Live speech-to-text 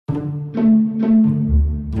First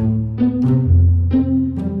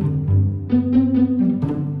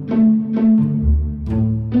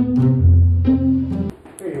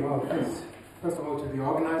of all, to the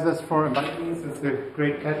organizers for inviting us. It's a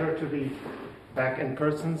great pleasure to be back in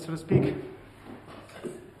person, so to speak.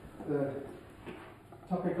 The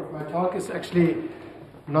topic of my talk is actually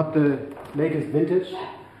not the latest vintage.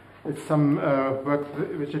 It's some work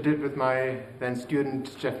which I did with my then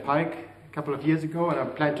student Jeff Pike a couple of years ago, and I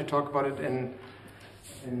planned to talk about it in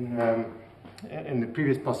the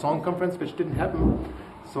previous Poisson conference, which didn't happen.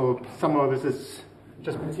 So somehow this is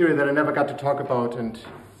just material that I never got to talk about, and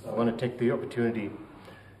I want to take the opportunity.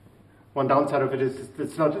 One downside of it is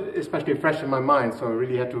it's not especially fresh in my mind, so I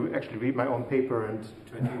really had to actually read my own paper and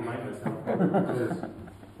try to remind myself.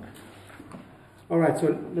 All right,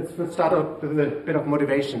 so let's first start out with a bit of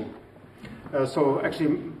motivation. So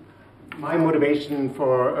actually, my motivation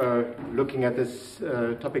for looking at this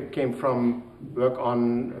topic came from work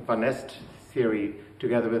on Van Nest theory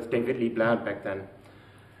together with David Lee Bland back then.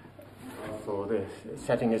 So the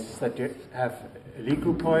setting is that you have a Lie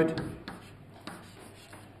groupoid.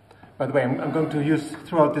 By the way, I'm going to use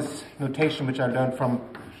throughout this notation, which I learned from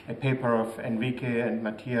a paper of Enrique and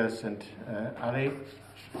Matthias and Ale,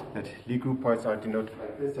 that Lie groupoids are denoted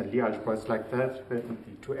like this and Lie algebroids like that, where the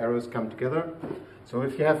two arrows come together. So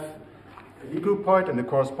if you have a Lie groupoid and the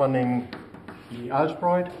corresponding Lie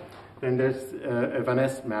algebroid, then there's a Van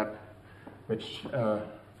Nest map, which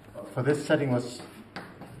for this setting was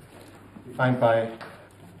defined by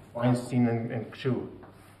Weinstein and Xu.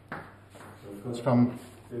 So it goes from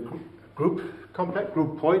the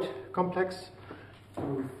groupoid complex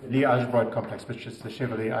to the Lie algebroid complex, which is the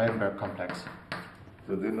Chevalier-Eilenberg complex.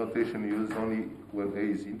 So the notation used only when A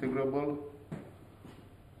is integrable?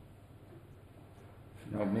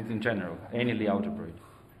 No, it means in general, any Lie algebroid.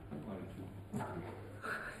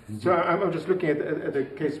 So I'm just looking at the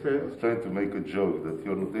case where... I was trying to make a joke that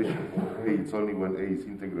your notation for A, it's only when A is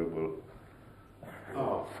integrable.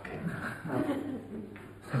 Oh, okay.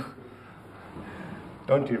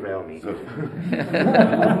 Don't derail me.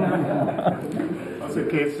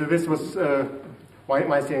 Okay, so this was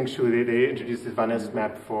Weinstein and Xu. They introduced this Van Nest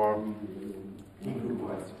map for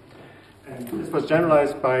groupoids. And this was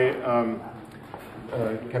generalized by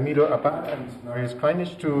Camilo Abad and Marius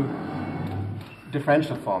Kreinich to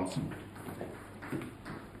differential forms.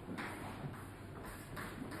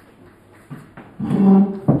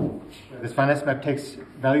 This Van Nest map takes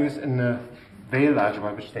values in the Weil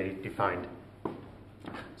algebra which they defined.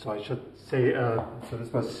 So I should say, so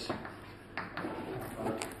this was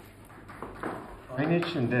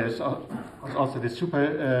Kreinich, and there's also the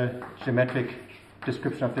super geometric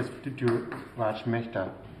description of this to Raj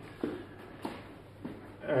Mehta.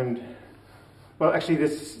 And, well, actually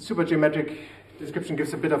this super geometric description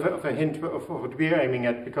gives a bit of a hint of what we are aiming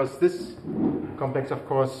at, because this complex, of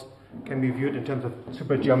course, can be viewed in terms of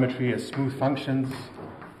supergeometry as smooth functions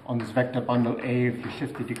on this vector bundle A if you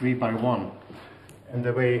shift the degree by 1. And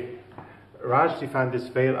the way Raj defined this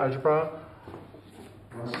Weil algebra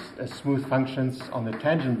was as smooth functions on the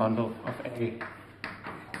tangent bundle of A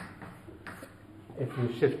if you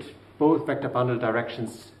shift both vector bundle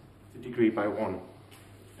directions the degree by 1.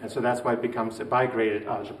 And so that's why it becomes a bigraded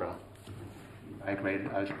algebra.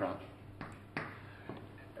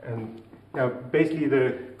 And now, basically,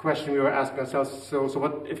 the question we were asking ourselves, so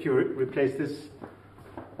what if you replace this,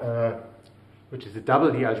 which is a double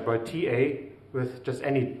Lie algebroid TA, with just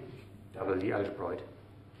any double Lie algebroid?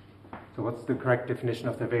 So what's the correct definition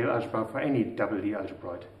of the Weil algebra for any double Lie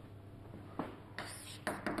algebroid?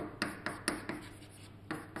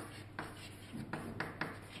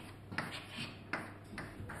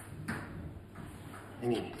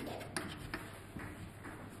 Any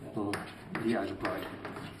double Lie algebroid.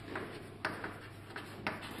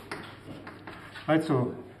 Right,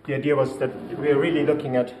 so the idea was that we are really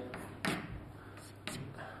looking at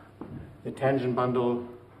the tangent bundle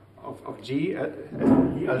of G as a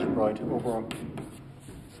Lie algebroid over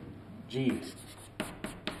G.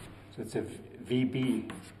 So it's a VB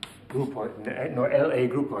groupoid, no, LA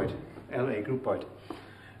groupoid,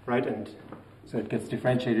 right? And so it gets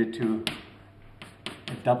differentiated to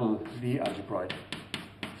a double Lie algebroid.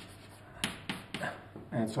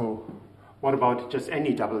 And so what about just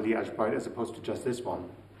any double Lie algebroid as opposed to just this one?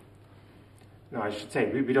 Now, I should say,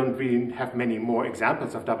 we don't really have many more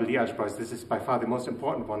examples of double Lie algebras. This is by far the most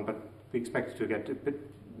important one, but we expect to get a bit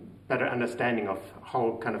better understanding of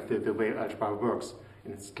how kind of the Weil algebra works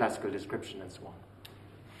in its classical description and so on.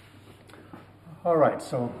 All right,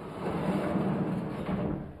 so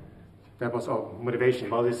that was our motivation.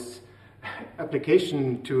 Well, this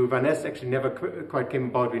application to Van Ness actually never quite came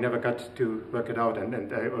about. We never got to work it out,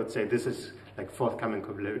 and I would say this is like forthcoming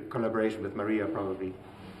collaboration with Maria probably.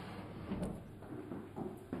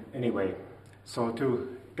 Anyway, so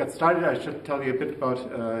to get started, I should tell you a bit about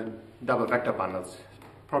double vector bundles.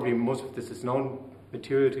 Probably most of this is known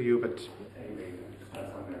material to you, but anyway, just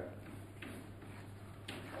start somewhere.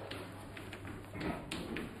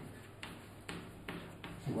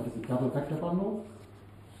 So what is a double vector bundle?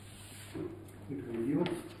 To review,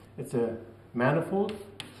 it's a manifold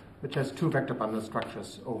which has two vector bundle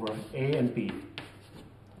structures over A and B.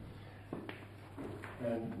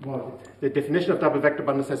 And well, the definition of double vector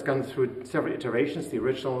bundles has gone through several iterations. The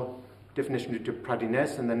original definition due to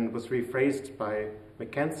Pradines, and then was rephrased by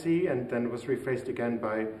Mackenzie, and then was rephrased again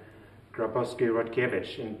by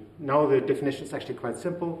Grabowski-Rodkiewicz. And now the definition is actually quite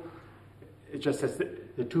simple. It just says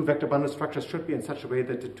that the two vector bundle structures should be in such a way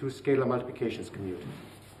that the two scalar multiplications commute.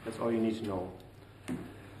 That's all you need to know.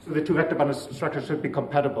 So the two vector bundle structures should be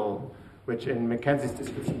compatible, which in Mackenzie's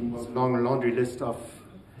description was a long laundry list of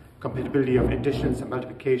compatibility of additions and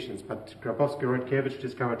multiplications. But Grabowski-Rodkiewicz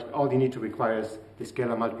discovered all you need to require is the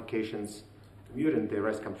scalar multiplications commute, and the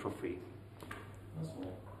rest comes for free. So,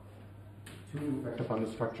 two vector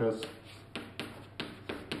bundle structures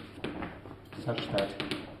such that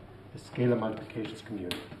the scalar multiplications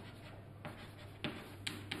commute.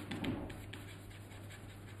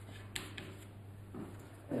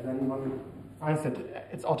 And then one finds that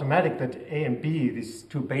it's automatic that A and B, these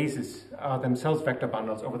two bases, are themselves vector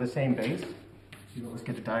bundles over the same base. You always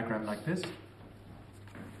get a diagram like this.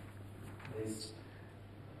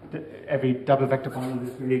 Every double vector bundle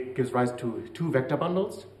this really gives rise to two vector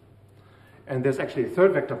bundles. And there's actually a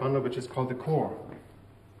third vector bundle, which is called the core.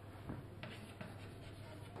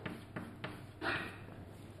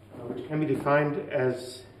 Which can be defined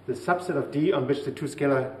as the subset of D on which the two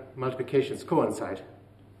scalar multiplications coincide.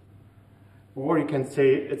 Or you can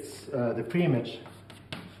say it's the preimage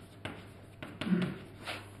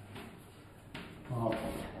of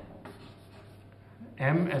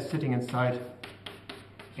M as sitting inside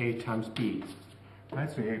A times B.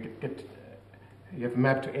 Right? So you have a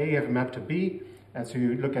map to A, you have a map to B, and so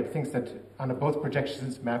you look at things that under both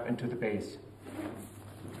projections map into the base.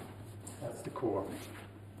 That's the core.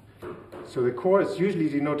 So the core is usually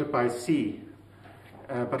denoted by C,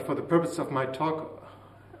 but for the purpose of my talk,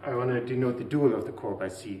 I want to denote the dual of the core by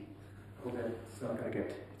C. Okay, so I'm going to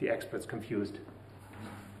get the experts confused.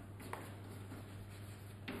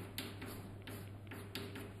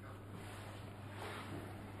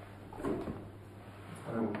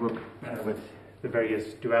 I will work with the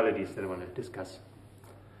various dualities that I want to discuss.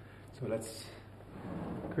 So let's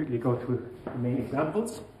quickly go through the main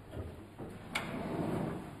examples.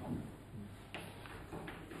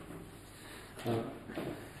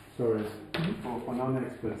 Sorry, for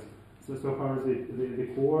non-experts. So far as the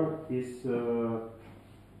core is a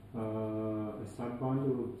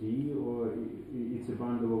sub-bundle of D, or it's a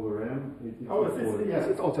bundle over M? Yes,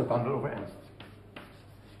 it's also a bundle over M.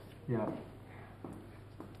 Yeah.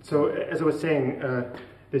 So as I was saying,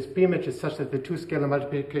 this preimage is such that the two scalar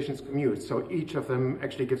multiplications commute. So each of them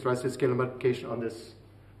actually gives rise to a scalar multiplication on this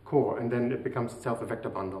core, and then it becomes itself a vector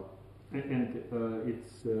bundle. And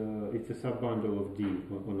it's a sub-bundle of D,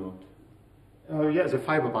 or not? Yeah, it's a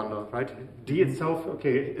fiber bundle, right? D itself,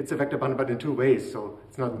 okay, it's a vector bundle, but in two ways. So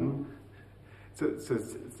it's not. So it's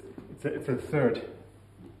a third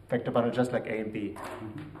vector bundle, just like A and B.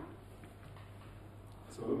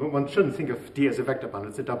 So one shouldn't think of D as a vector bundle;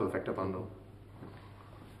 it's a double vector bundle.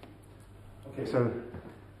 Okay, so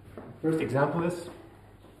first example is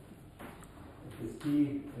this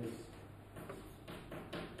D is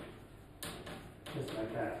just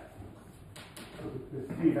like that. So there's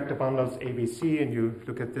three vector bundles A, B, C, and you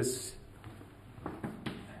look at this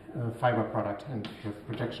fiber product, and you have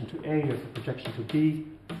projection to A, you have projection to B,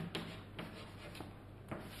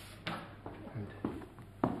 and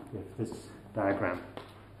you have this diagram.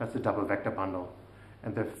 That's a double vector bundle.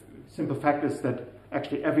 And the simple fact is that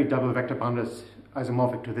actually every double vector bundle is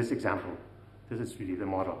isomorphic to this example. This is really the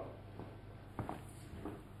model.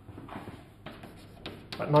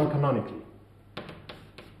 But non-canonically.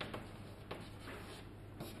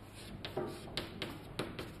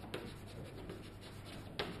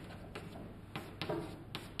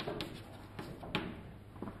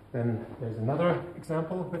 Then there's another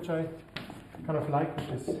example which I kind of like, which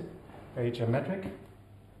is very geometric,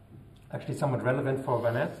 actually somewhat relevant for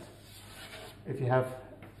Van Ness. If you have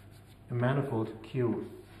a manifold Q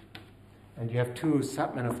and you have two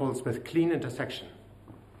submanifolds with clean intersection,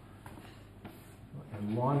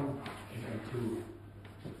 M1 and M2,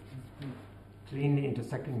 cleanly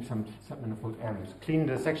intersecting some submanifold M. So clean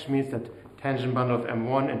intersection means that tangent bundle of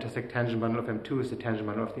M1 intersect tangent bundle of M2 is the tangent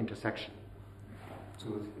bundle of the intersection.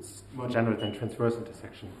 So it's more general than transverse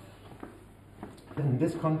intersection. Then in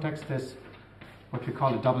this context, there's what we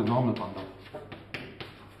call a double normal bundle.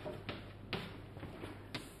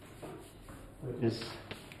 It is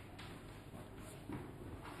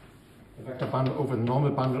a vector bundle over the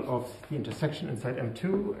normal bundle of the intersection inside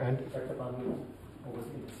M2 and a vector bundle over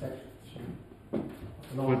the intersection,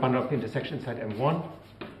 the normal bundle of the intersection inside M1.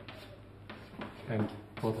 And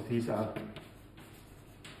both of these are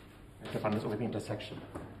vector bundles over the intersection.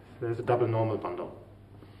 So there's a double normal bundle.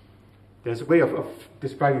 There's a way of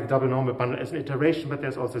describing the double normal bundle as an iteration, but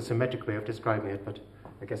there's also a symmetric way of describing it, but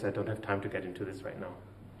I guess I don't have time to get into this right now.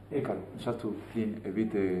 Hey, Carl, just to clean a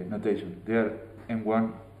bit the notation. There,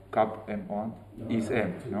 M1 cap M1 is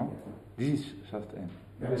M, no? This is just M.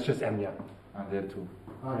 Yeah, it's just M, yeah. And there too.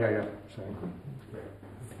 Ah, yeah. Sorry.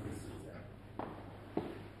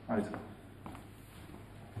 Right.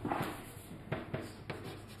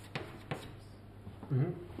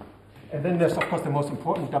 Mm-hmm. And then there's, of course, the most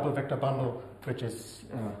important double vector bundle, which is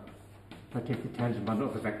the tangent bundle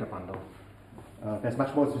of a vector bundle. There's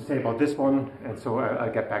much more to say about this one, and so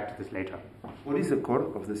I'll get back to this later. What is the core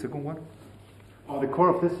of the second one? The core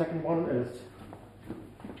of this second one is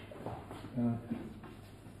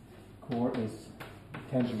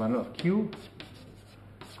tangent bundle of Q,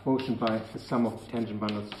 quotient by the sum of the tangent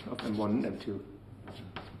bundles of M1 and M2.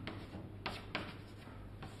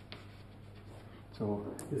 So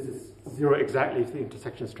this is 0 exactly if the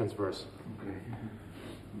intersection is transverse.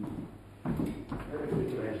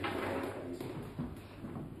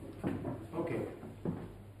 Okay.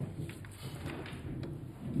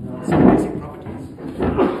 Now some basic properties.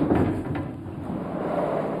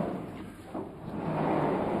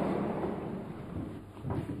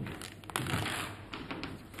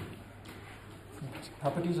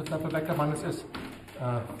 Properties of double vector bundles is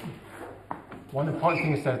one important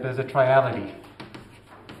thing is that there's a triality.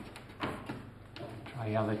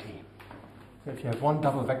 So if you have one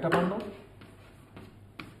double vector bundle,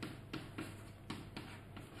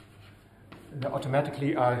 there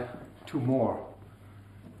automatically are two more,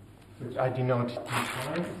 which I denote d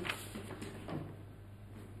prime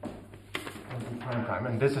and d prime prime.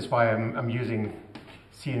 And this is why I'm using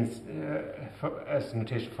C as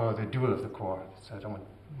notation for the dual of the core, so I don't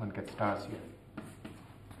want to get stars here.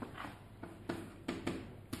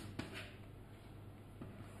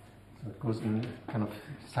 So it goes in kind of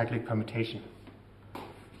cyclic permutation.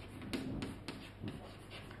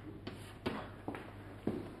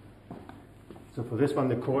 So for this one,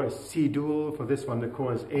 the core is C dual. For this one, the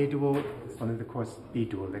core is A dual. For this one, the core is B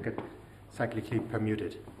dual. They get cyclically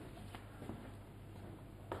permuted.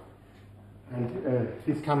 And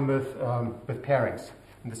these come with pairings.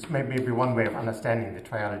 And this may be one way of understanding the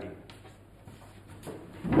triality.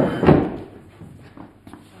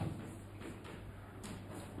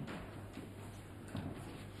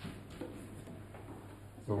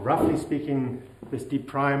 So roughly speaking, this D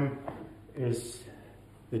prime is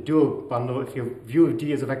the dual bundle. If you view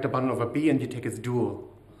D as a vector bundle over B and you take its dual,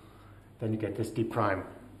 then you get this D prime.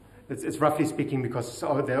 It's roughly speaking because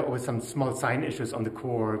there are always some small sign issues on the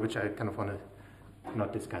core, which I kind of want to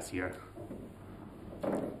not discuss here.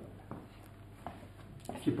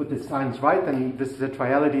 If you put the signs right, then this is a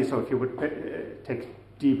triality. So if you would take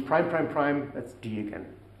D prime prime prime, that's D again.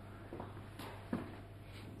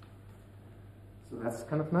 So that's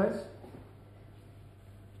kind of nice.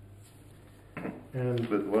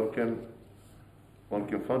 But one can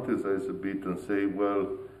fantasize a bit and say, well,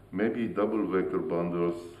 maybe double vector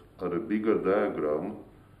bundles are a bigger diagram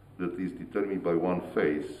that is determined by one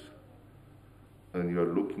face, and you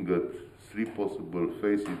are looking at three possible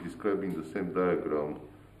faces describing the same diagram.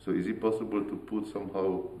 So is it possible to put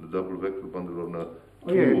somehow the double vector bundle on a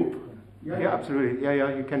cube? Yeah, absolutely.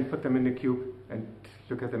 Yeah, you can put them in the cube and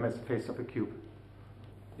look at them as the face of a cube.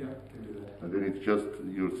 Yeah, can do that. And then it's just,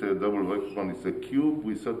 you say a double vector bundle is a cube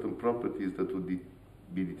with certain properties that would be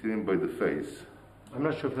determined by the face. I'm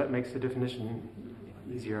not sure if that makes the definition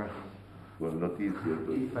easier. Well, not easier,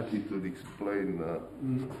 but it would explain.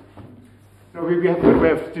 So we have a good way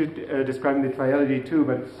of describing the triality too,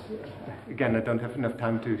 but again, I don't have enough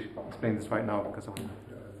time to explain this right now because of things.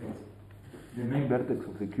 The main vertex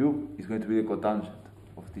of the cube is going to be the cotangent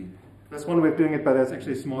of the... That's one way of doing it, but there's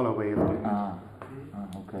actually a smaller way of doing it.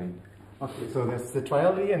 Okay. Okay, so there's the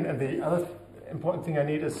triality, and the other important thing I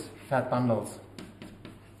need is flat bundles.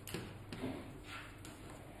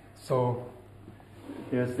 So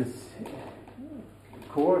there's this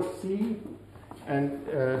core C, and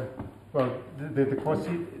well, the core C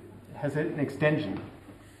has an extension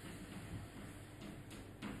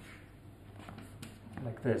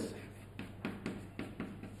like this.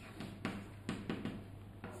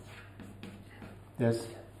 There's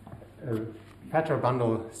a vector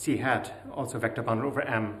bundle C hat, also vector bundle over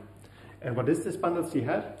M. And what is this bundle C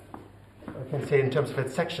hat? I can say in terms of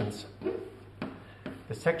its sections.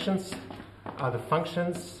 The sections are the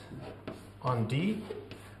functions on D,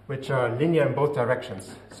 which are linear in both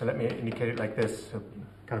directions. So let me indicate it like this, so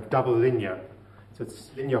kind of double linear. So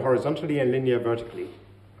it's linear horizontally and linear vertically.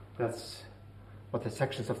 That's what the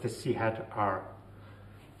sections of this C hat are.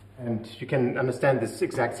 And you can understand this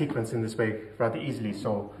exact sequence in this way rather easily.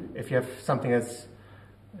 So if you have something that's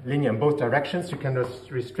linear in both directions, you can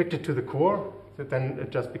just restrict it to the core, so then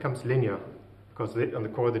it just becomes linear, because on the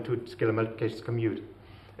core the two scalar multiplications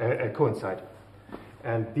coincide.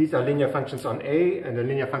 And these are linear functions on A and a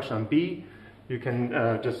linear function on B. You can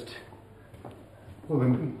just pull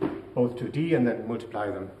them both to D and then multiply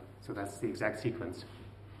them. So that's the exact sequence.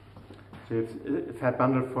 So it's hat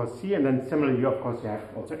bundle for C, and then similarly, you of course you have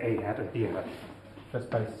also A hat and B hat, just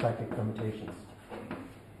by cyclic permutations.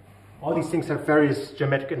 All these things have various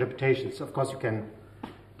geometric interpretations. Of course, you can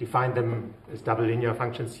define them as double linear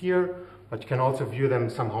functions here, but you can also view them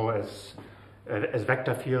somehow as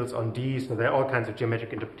vector fields on D. So there are all kinds of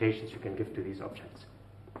geometric interpretations you can give to these objects.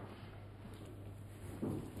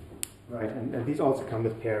 Right, and these also come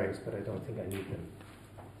with pairings, but I don't think I need them.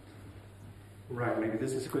 Right, maybe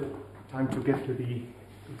this is a good time to get to the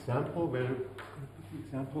example. Where the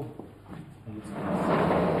example?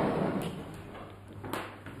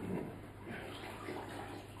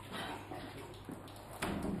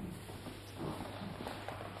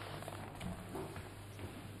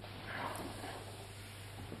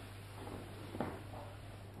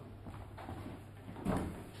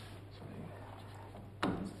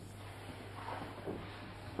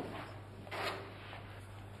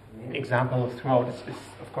 Example throughout is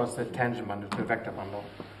of course the tangent bundle to a vector bundle.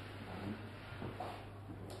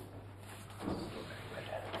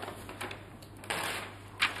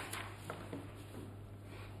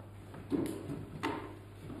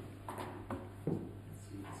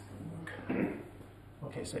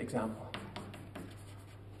 Okay, so example.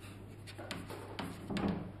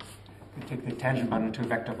 We take the tangent bundle to a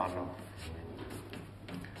vector bundle.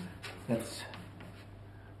 That's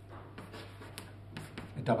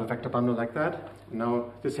a double vector bundle like that.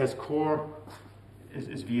 Now this has core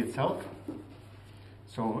is V itself.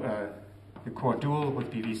 So the core dual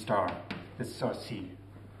would be V star. This is our C.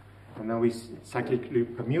 And now we cyclically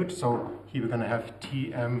permute. So here we're going to have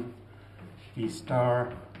Tm V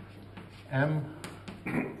star M.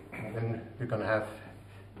 And then we're going to have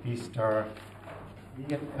V star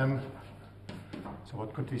V and M. So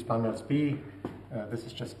what could these bundles be? This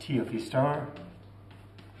is just T of V star.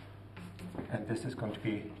 And this is going to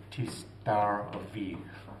be T star of V.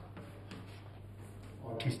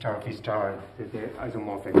 Or T star of V star, they're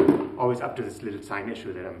isomorphic. Always up to this little sign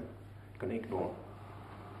issue that I'm going to ignore.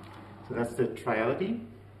 So that's the triality.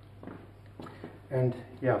 And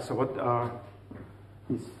yeah, so what are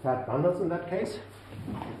these flat bundles in that case?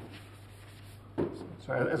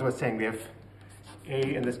 So as I was saying, we have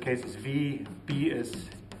A in this case is V, B is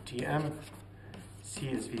Tm, C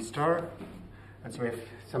is V star. And so we have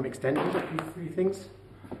some extensions of these three things.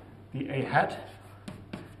 The A hat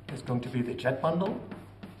is going to be the jet bundle.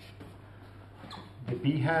 The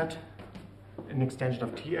B hat, an extension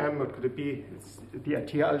of Tm, what could it be? It's the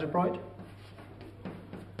Atia algebroid.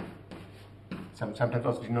 Sometimes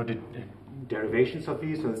also you know the derivations of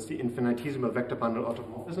these, so it's the infinitesimal vector bundle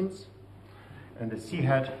automorphisms. And the C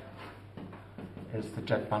hat is the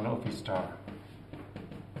jet bundle of V star.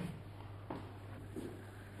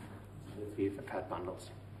 The hat bundles.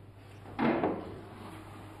 All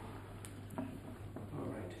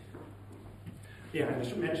right. Yeah, I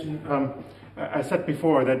should mention, I said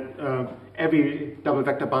before that every double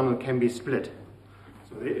vector bundle can be split.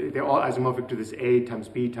 So they're all isomorphic to this A times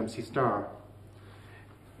B times C star.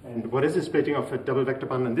 And what is the splitting of a double vector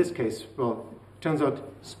bundle in this case? Well, it turns out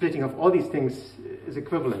splitting of all these things is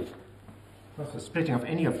equivalent. So splitting of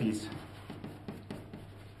any of these.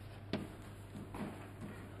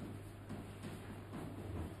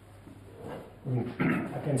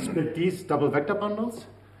 I can split these double vector bundles,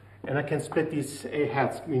 and I can split these A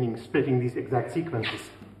hats, meaning splitting these exact sequences.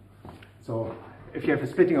 So if you have a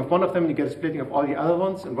splitting of one of them, you get a splitting of all the other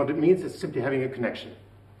ones, and what it means is simply having a connection.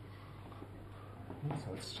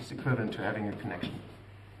 So it's just equivalent to having a connection.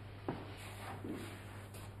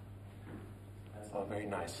 That's all very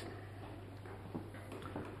nice.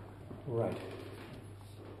 Right.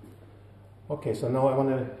 Okay, so now I want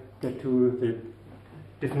to get to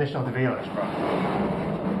the definition of the Weil algebra.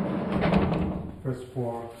 First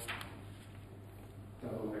for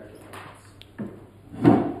double vector functions.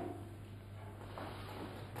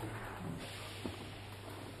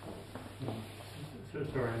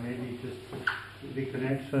 Sorry, maybe just the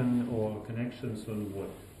connection or connections on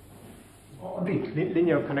what? On V,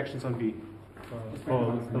 linear connections on V.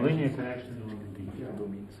 The linear connections on V.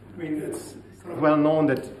 I mean, it's well known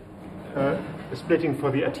that the splitting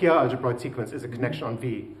for the ATIA algebroid sequence is a connection on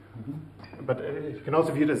V. But you can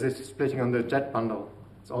also view it as a splitting on the jet bundle.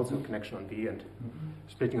 It's also a connection on V, and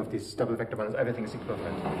splitting of these double vector bundles, everything is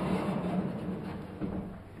equivalent.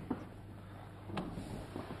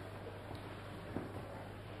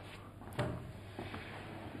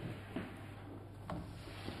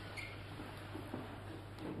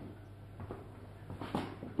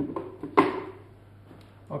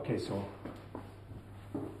 Okay, so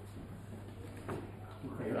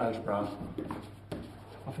Weil algebra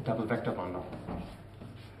of a double vector bundle.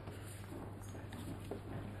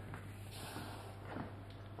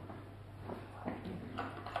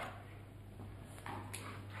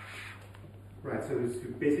 Right, so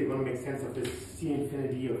you basically want to make sense of this C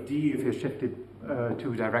infinity of D if you shift it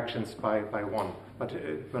two directions by one, but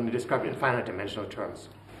when you describe it in finite dimensional terms.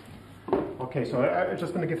 Okay, so I'm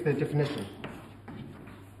just going to give the definition.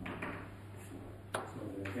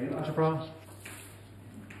 Weil algebra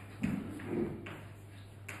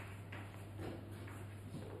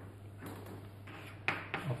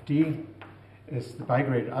of D is the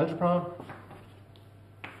bigraded algebra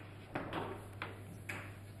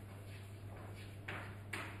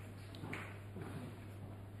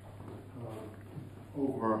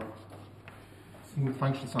over smooth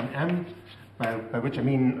functions on M, by which I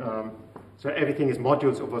mean so everything is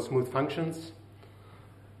modules over smooth functions.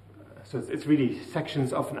 So it's really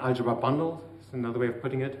sections of an algebra bundle, is another way of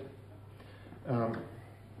putting it.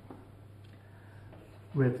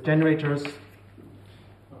 With generators,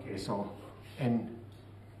 okay, so in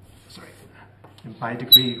by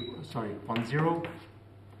degree, 1, 0,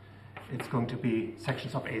 it's going to be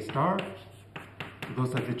sections of A star. So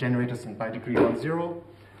those are the generators in by degree 1, 0.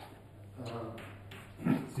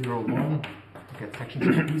 0, 1, you get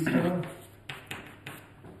sections of B star.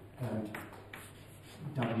 And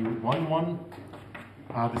W11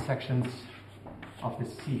 are the sections of the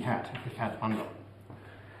C hat, the fat bundle.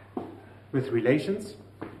 With relations,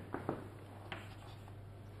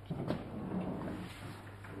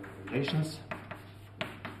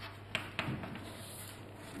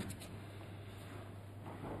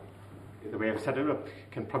 the way I've set it up, you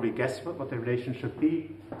can probably guess what the relation should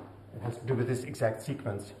be. It has to do with this exact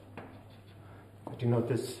sequence. If you note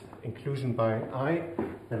this inclusion by I,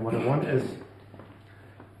 then what I want is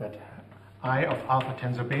that I of alpha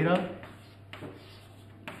tensor beta.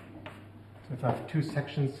 So if I have two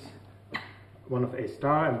sections, one of A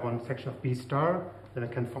star and one section of B star, then I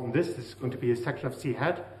can form this. This is going to be a section of C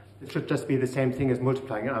hat. It should just be the same thing as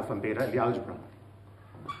multiplying alpha and beta in the algebra.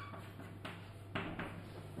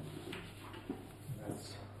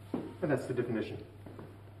 That's the definition.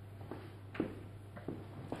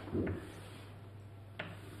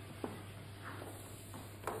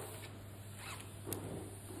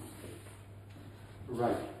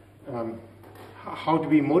 Right. How do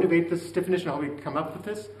we motivate this definition? How we come up with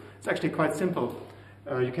this? It's actually quite simple.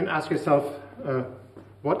 You can ask yourself,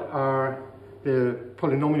 what are the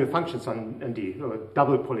polynomial functions on D, or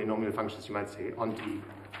double polynomial functions, you might say, on D?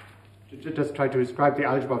 Just try to describe the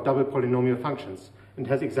algebra of double polynomial functions. It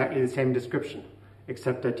has exactly the same description,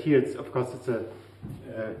 except that here, it's a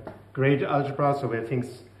grade algebra, so where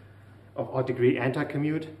things of odd degree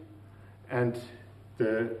anti-commute, and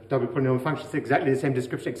the double polynomial function is exactly the same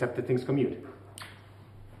description, except that things commute.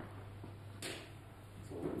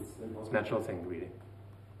 So it's the most natural thing, really.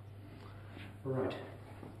 All right.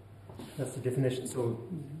 That's the definition. So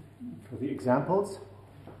for the examples,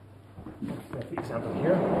 that's the example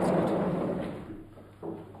here.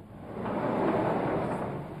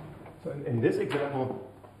 So in this example,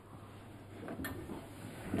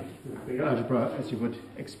 the algebra, as you would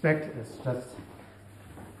expect, is just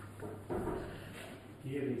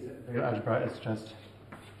here. The algebra is just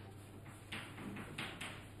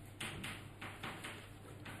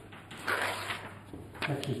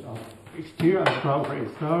sections of exterior algebra over A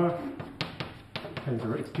star,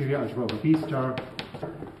 tensor exterior algebra over B star,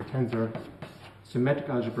 tensor symmetric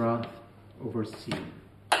algebra over C.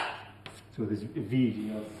 So this V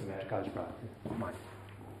denotes symmetric algebra.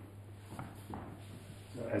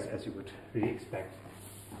 So as you would really expect.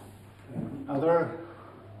 Other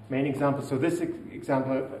main examples. So this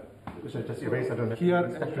example, which I just erased, I don't know if you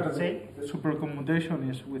expect to say. Supercommutation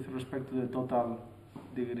is with respect to the total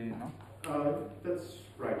degree, no? That's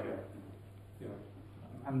right, yeah.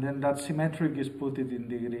 And then that symmetric is put it in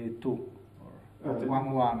degree 2, or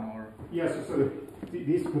 1, 1, or... Yes, so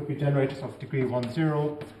these would be generators of degree 1,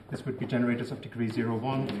 0, this would be generators of degree 0,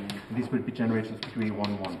 1, and these would be generators of degree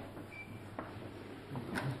 1, 1.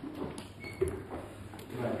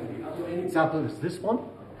 Right, and the other example is this one.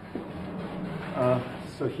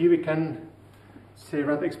 So here we can say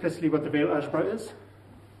rather explicitly what the Weil algebra is.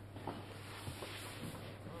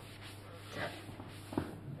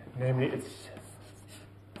 Namely, it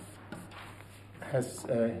has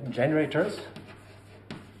generators.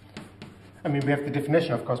 I mean, we have the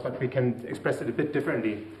definition, of course, but we can express it a bit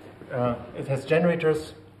differently. It has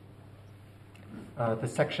generators, the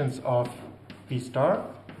sections of V star,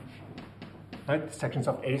 right? The sections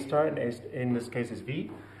of A star, and A in this case is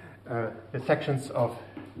V. The sections of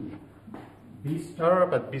V star,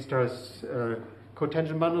 but V star is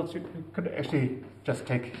cotangent bundles. You could actually just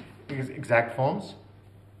take exact forms.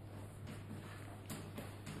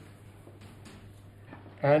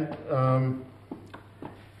 And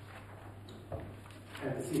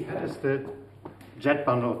the C hat is the jet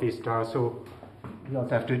bundle of V star, so we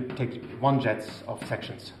also have to take one jets of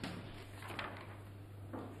sections.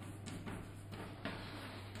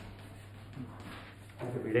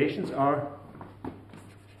 And the relations are,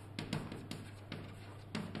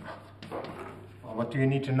 well, what do you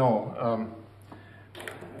need to know? I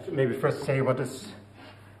should maybe first say what is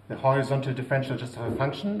the horizontal differential just of a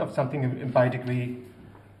function of something in by degree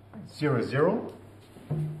 0, 0.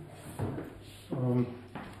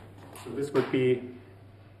 So this would be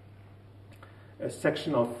a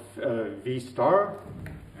section of V star,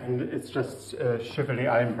 and it's just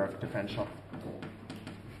Chevalier-Eilenberg differential.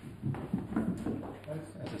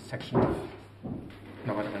 As a section of,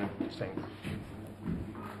 no, what am I saying?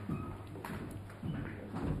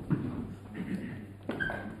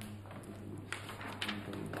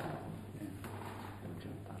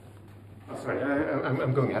 Oh, sorry,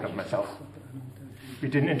 I'm going ahead of myself. We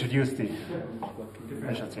didn't introduce the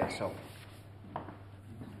differentials yet, so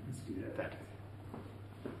let's do that.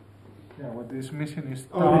 Yeah, what is missing is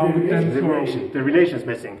the relation is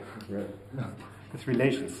missing. Right. It's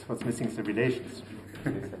relations. What's missing is the relations.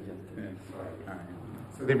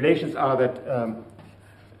 So the relations are that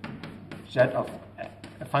jet of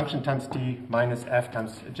a function times d minus f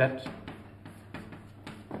times jet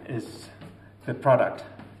is the product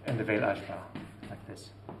in the Weil algebra, like this.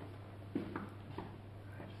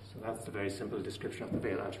 So that's the very simple description of the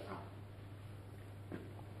Weil algebra.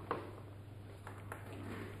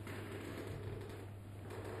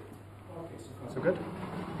 Okay, so far so good.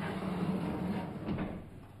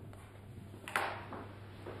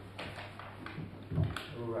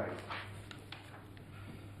 All right.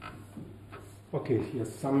 Okay,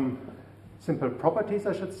 here's some simple properties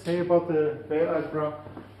I should say about the Weil algebra.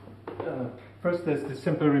 First, there's the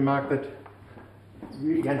simple remark that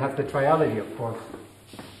we again have the triality, of course,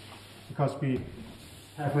 because we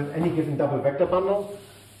have with any given double vector bundle,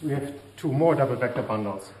 we have two more double vector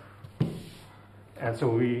bundles. And so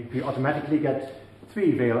we automatically get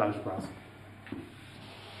three Weil algebras.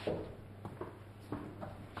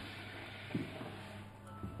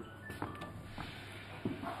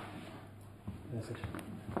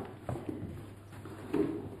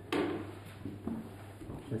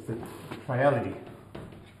 That's the triality.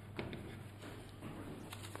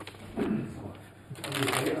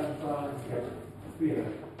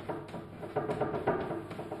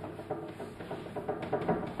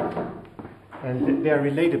 And they are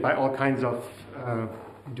related by all kinds of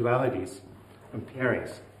dualities and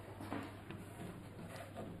pairings.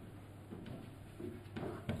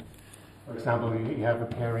 For example, you have a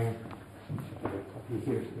pairing.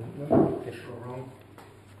 Here, get it wrong.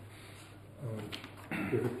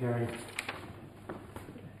 You have a pairing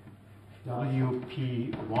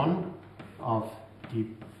WP1 of D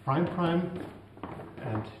prime prime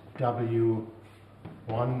and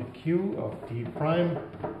W1Q of D prime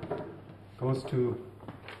goes to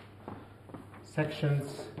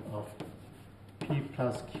sections of P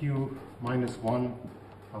plus Q minus 1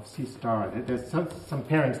 of C star. There's some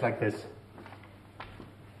pairings like this.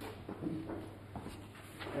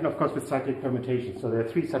 And of course with cyclic permutation. So there are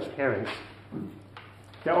three such pairings.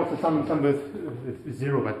 There are also some with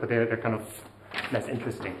zero, but they're kind of less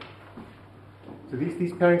interesting. So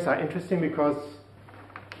these pairings are interesting because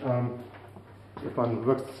if one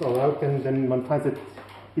works this all out, then one finds that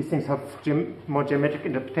these things have more geometric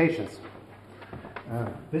interpretations.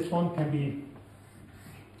 This one can be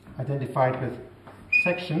identified with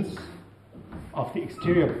sections of the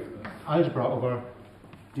exterior algebra over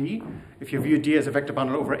D, if you view D as a vector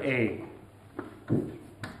bundle over A.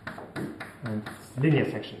 and linear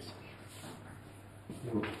sections.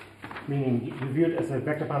 Meaning you view it as a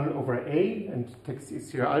vector bundle over A and takes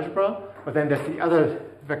it's your algebra, but then there's the other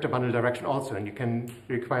vector bundle direction also, and you can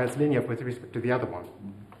require it's linear with respect to the other one.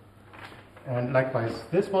 And likewise,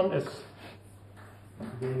 this one is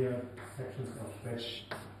linear sections of wedge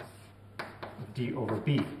D over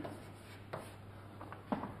B.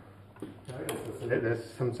 So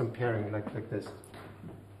there's some pairing like this.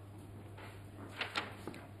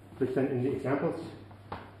 Which then in the examples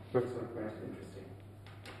works out quite interesting.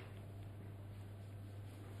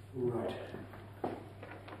 Right.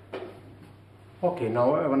 Okay,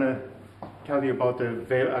 now I want to tell you about the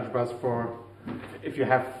Weil algebras for if you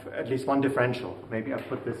have at least one differential. Maybe I'll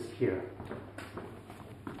put this here.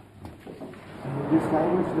 In this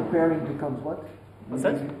language, the pairing becomes what? What's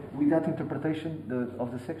that? With that interpretation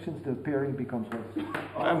of the sections, the pairing becomes what?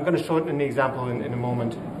 I'm going to show it in the example in a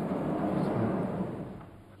moment.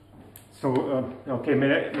 So, okay,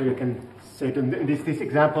 maybe you can say it in these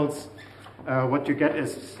examples. What you get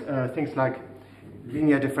is things like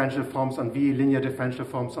linear differential forms on V, linear differential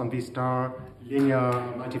forms on V star, linear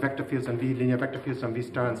multi-vector fields on V, linear vector fields on V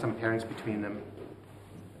star, and some pairings between them.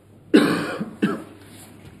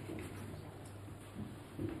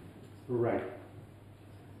 Right.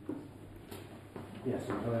 Yes,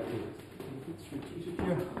 it's strategic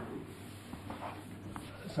here.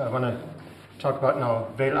 So I want to talk about now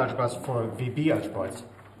Weil algebras for VB algebroids.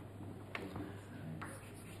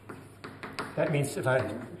 That means if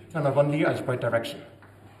I run a one Lie algebroid direction,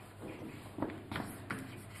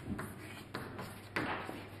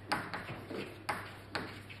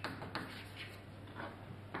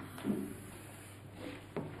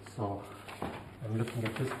 so I'm looking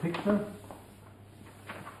at this picture.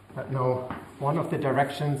 But now one of the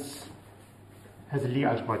directions has a Lie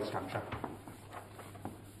algebroid structure.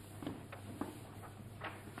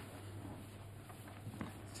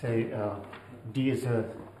 Say D is a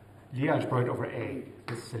Lie algebroid over A.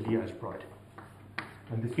 This is a Lie algebroid.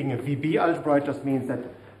 And this being a VB algebroid just means that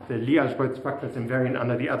the Lie algebroid structure is invariant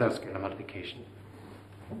under the other scalar multiplication.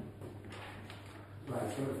 Right,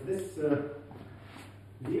 so if this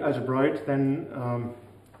Lie algebroid, then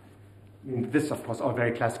this, of course, all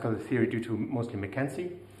very classical theory due to mostly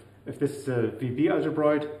Mackenzie. If this is a VB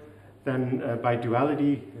algebroid, then by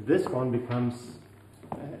duality, this one becomes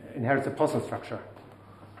inherits a Poisson structure.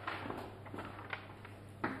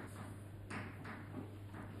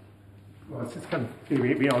 Well, it's kind of,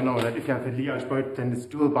 we all know that if you have a Lie algebroid, then this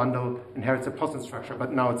dual bundle inherits a Poisson structure,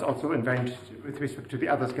 but now it's also invariant with respect to the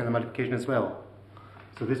other scalar multiplication as well.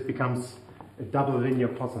 So this becomes a double linear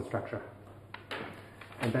Poisson structure.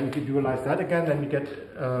 And then if you dualize that again, then you get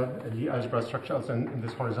a Lie algebra structure also in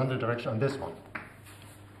this horizontal direction on this one.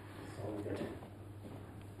 So we get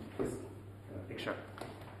this picture.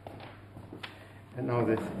 And now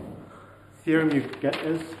the theorem you get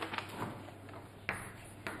is,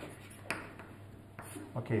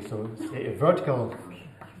 okay, so say a vertical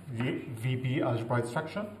VB algebroid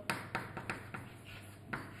structure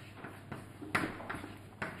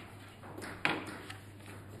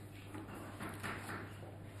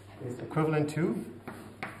is equivalent to,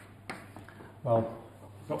 well,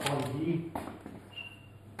 so on V.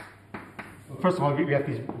 Well, first of all, we have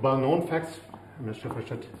these well-known facts. I'm not sure if I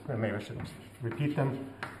should, maybe I should repeat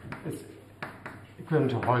them. It's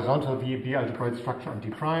equivalent to horizontal VB algebroid structure on D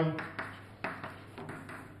prime.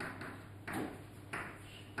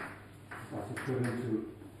 That's equivalent to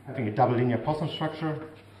having a double linear Poisson structure.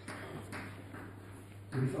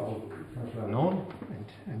 These are all well known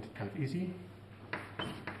and kind of easy.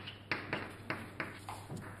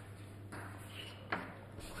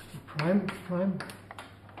 Prime.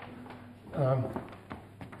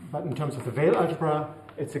 But in terms of the Weil algebra,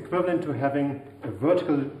 it's equivalent to having a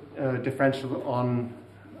vertical differential on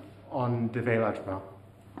the Weil algebra.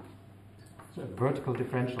 So a vertical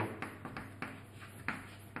differential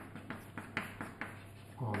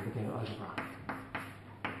on the Weil algebra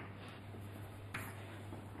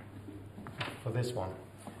for this one.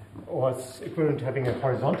 Or it's equivalent to having a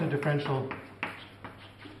horizontal differential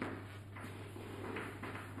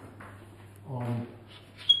on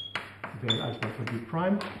Weil algebra for D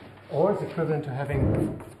prime, or it's equivalent to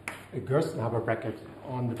having a Gerstenhaber bracket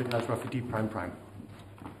on the Weil algebra for D prime prime.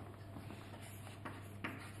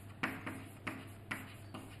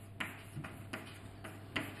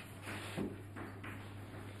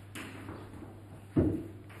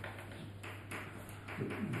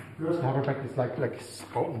 Gerstenhaber bracket is like a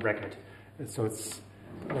Schouten bracket, so it's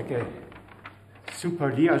like a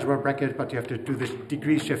super Lie algebra bracket, but you have to do the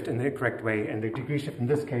degree shift in the correct way, and the degree shift in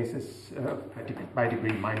this case is by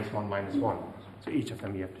degree -1, -1. So each of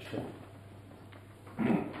them you have to shift.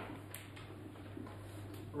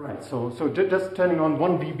 Right, so just turning on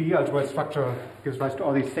one VB algebroid structure gives rise to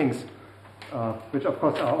all these things, which of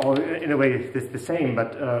course are all in a way the same,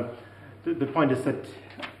 but the point is that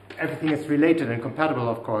everything is related and compatible,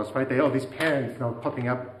 of course, right? There are all these pairings now popping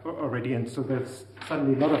up already, and so there's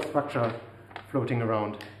suddenly a lot of structure floating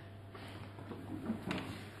around.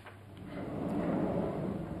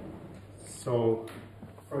 So,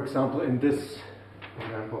 for example, in this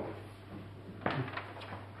example,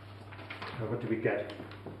 what do we get?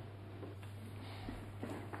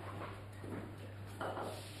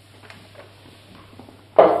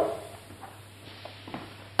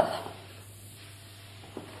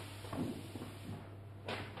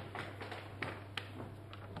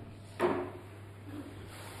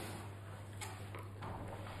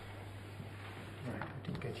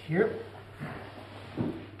 Here.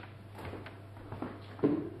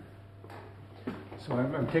 So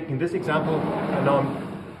I'm taking this example, and now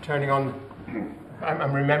I'm turning on,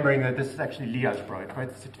 I'm remembering that this is actually Lie algebroid, right?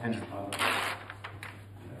 It's a tangent bundle.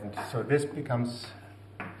 And so this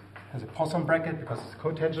has a Poisson bracket because it's a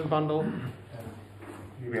cotangent bundle. And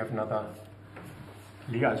here we have another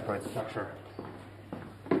Lie algebroid structure.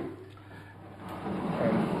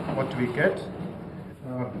 And what do we get?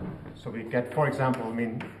 So we get, for example, I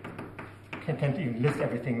mean, can't even list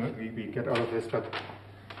everything we get out of this, but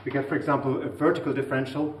we get, for example, a vertical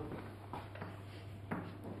differential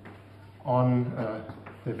on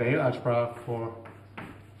the Weil algebra for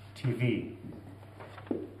TV,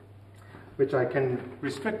 which I can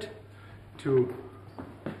restrict to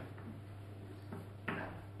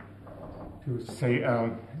say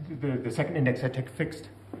the second index I take fixed.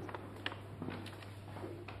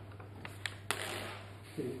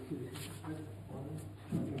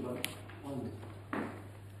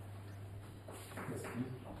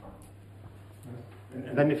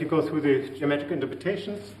 And then if you go through the geometric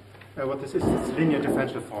interpretations, what this is linear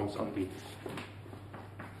differential forms on V.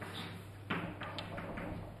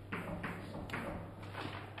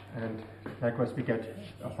 And likewise we get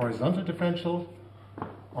a horizontal differential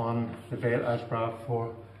on the Weil algebra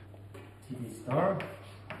for TV star,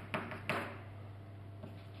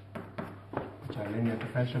 which are linear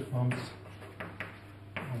differential forms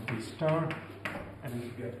on V star. And we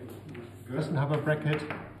get a Gerstenhaber bracket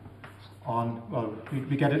on, well,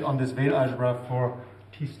 we get it on this Weil algebra for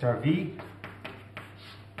T star V,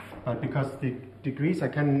 but because the degrees, I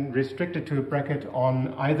can restrict it to a bracket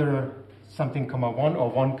on either something comma 1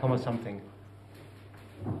 or 1 comma something.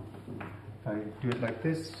 If I do it like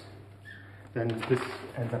this, then this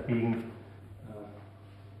ends up being,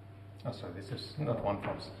 this is not 1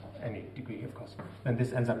 from any degree, of course. Then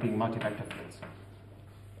this ends up being multi-vector fields.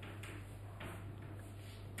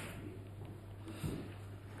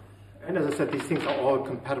 And as I said, these things are all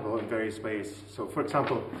compatible in various ways. So, for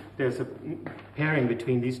example, there's a pairing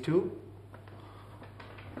between these two.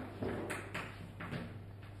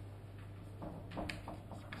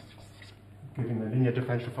 Given a linear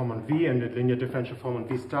differential form on V and a linear differential form on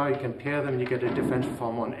V star, you can pair them and you get a differential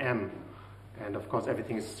form on M. And of course,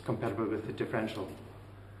 everything is compatible with the differential.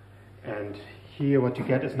 And here what you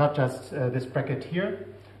get is not just this bracket here,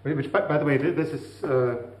 which, by the way, this is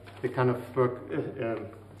the kind of work...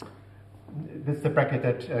 this is the bracket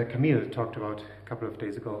that Camille talked about a couple of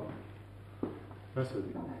days ago.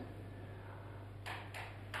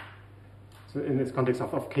 So in this context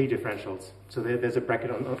of K differentials. So there's a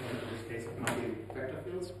bracket on this case of multi-vector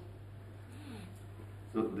fields.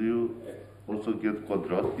 So do you also get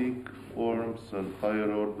quadratic forms and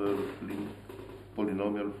higher order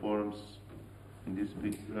polynomial forms in this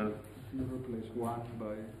picture? You replace 1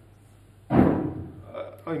 by...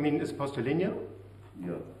 you mean as opposed to linear?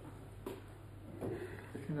 Yeah.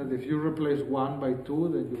 I think that if you replace 1 by 2,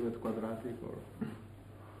 then you get quadratic, or...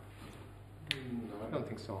 No, I don't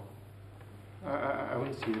think so. I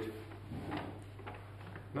wouldn't see it.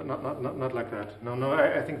 Not like that. No,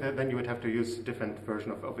 I think that then you would have to use a different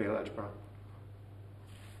version of Weil algebra.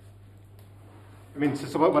 I mean,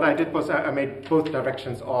 so what I did was I made both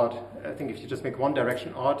directions odd. I think if you just make one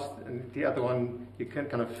direction odd and the other one you can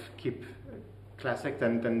kind of keep classic,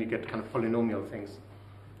 then you get kind of polynomial things.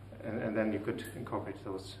 And then you could incorporate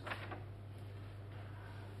those.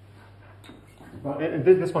 Well, and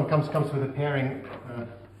this one comes with a pairing.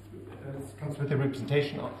 This comes with a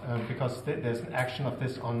representation because there's an action of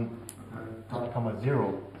this on dot comma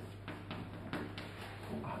 0.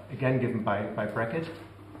 Again, given by bracket,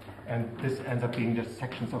 and this ends up being just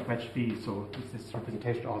sections of wedge V. So this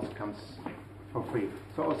representation also comes for free.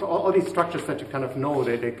 So all these structures that you kind of know,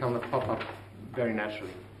 they kind of pop up very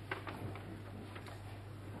naturally.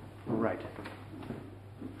 Right.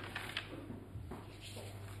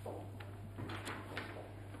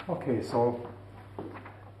 Okay, so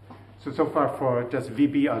far for just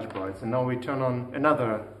VB algebroids, and now we turn on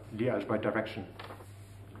another Lie algebroid direction.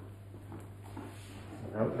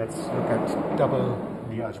 Now let's look at double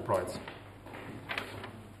Lie algebroids.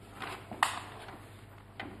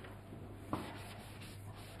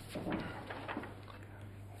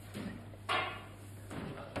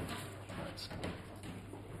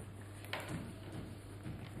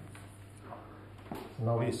 So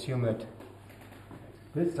now we assume that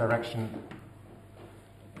this direction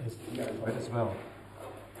is Lie algebroid as well.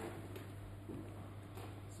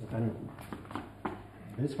 So then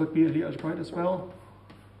this would be a Lie algebroid as well.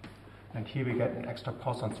 And here we get an extra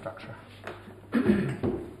Poisson structure. Right,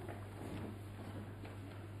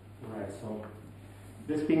 so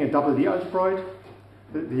this being a double Lie algebroid,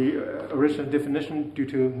 the original definition due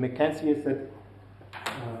to Mackenzie is that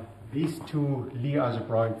these two Lie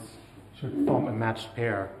algebroids should form a matched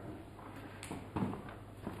pair.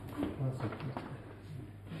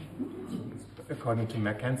 According to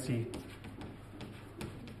Mackenzie,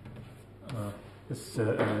 this is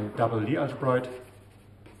a double Lie algebroid.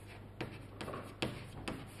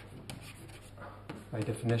 By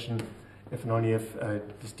definition, if and only if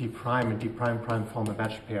this D prime and D prime prime form a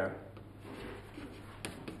matched pair,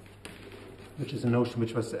 which is a notion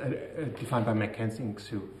which was defined by Mackenzie and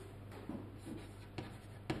Xu.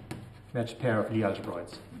 Matched pair of Lie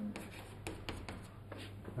algebroids.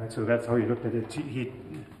 Right, so that's how he looked at it. He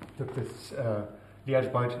took this Lie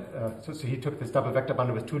algebroid, so he took this double vector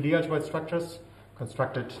bundle with two Lie algebroid structures,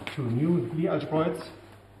 constructed two new Lie algebroids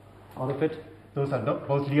out of it. Those are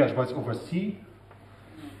both Lie algebroids over C.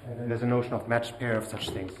 And then there's a notion of matched pair of such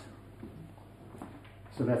things.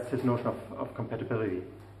 So that's his notion of compatibility.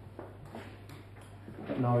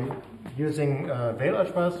 But now, using Weil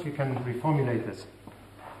algebras, you can reformulate this.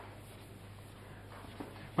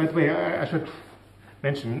 By the way, I should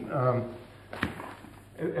mention a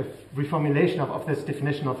reformulation of this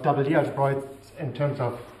definition of double Lie algebroids in terms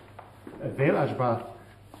of Weil algebra,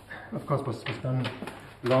 of course, was done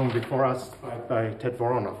long before us by Ted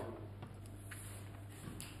Voronov,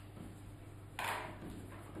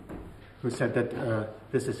 who said that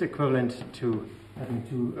this is equivalent to having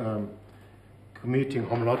two commuting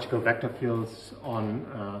homological vector fields on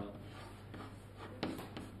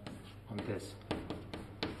this,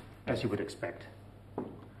 as you would expect.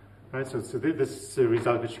 Right, so this is a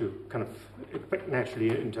result which you kind of expect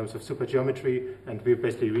naturally in terms of supergeometry, and we're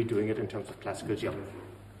basically redoing it in terms of classical geometry.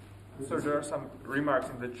 So there are some remarks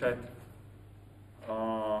in the chat.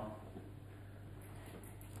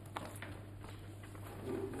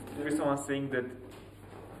 There is someone saying that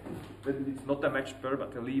it's not a matched pair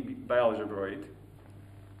but a Lie bialgebroid.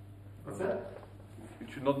 What's that? It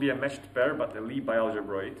should not be a matched pair but a Lie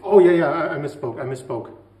bialgebroid. Oh yeah, I misspoke.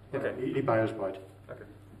 Okay. Lie bialgebroid. Okay.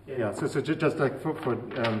 Yeah, so just like for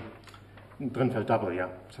Drinfeld double, yeah.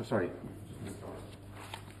 So sorry.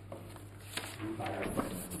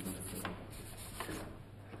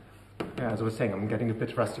 Yeah, as I was saying, I'm getting a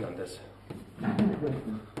bit rusty on this.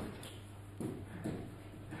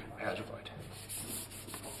 Algebroid.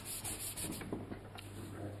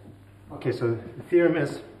 Okay, so the theorem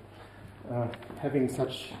is having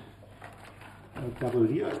such a double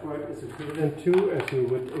Lie algebroid is equivalent to, as you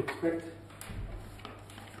would expect,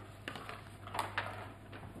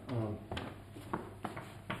 so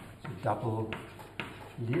double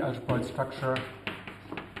Lie algebroid structure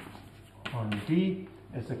on D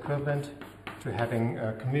is equivalent to having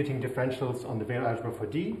commuting differentials on the Weil algebra for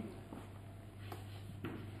D.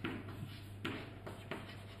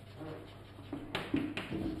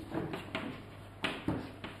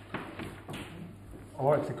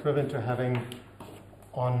 Or it's equivalent to having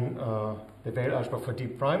on the Weil algebra for D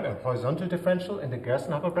prime a horizontal differential and a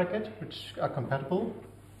Gerstenhaber bracket, which are compatible.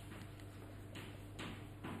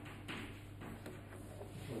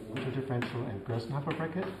 Horizontal differential and Gerstenhaber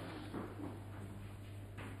bracket.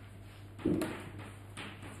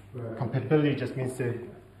 Compatibility just means the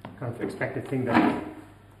kind of expected thing that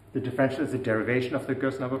the differential is a derivation of the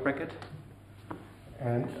Gerstenhaber bracket,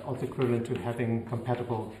 and also equivalent to having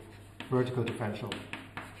compatible vertical differential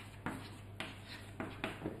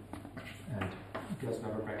and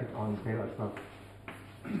Gerstenhaber bracket on Weil algebra.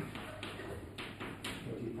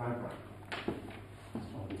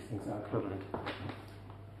 All these things are equivalent.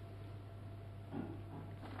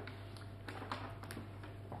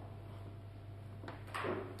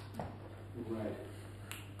 Right.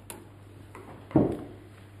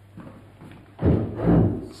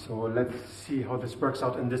 So let's see how this works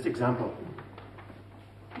out in this example.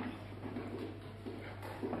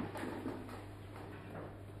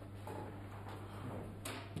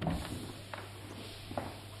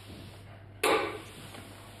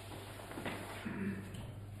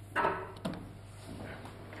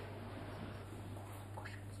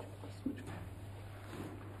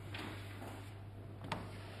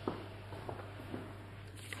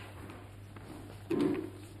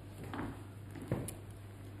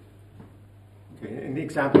 the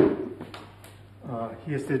example.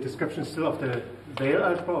 Here's the description still of the Weil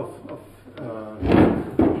algebra of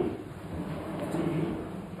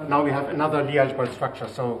but now we have another Lie algebroid structure.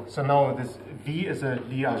 So now this V is a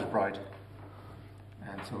Lie algebroid.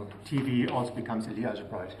 And so TV also becomes a Lie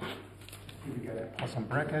algebroid. Here we get a Poisson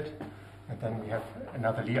bracket, and then we have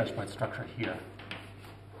another Lie algebroid structure here.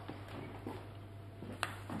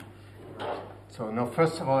 So now,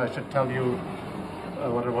 first of all, I should tell you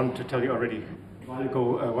what I wanted to tell you already a while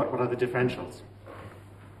ago. What are the differentials?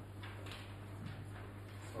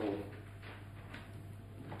 So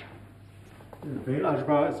the Weil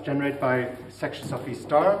algebra is generated by sections of V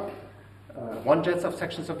star, one jets of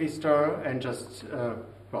sections of V star, and just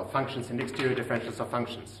functions in exterior differentials of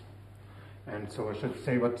functions. And so I should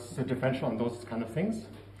say what's the differential on those kind of things.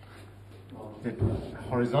 The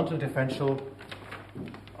horizontal differential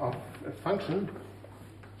of a function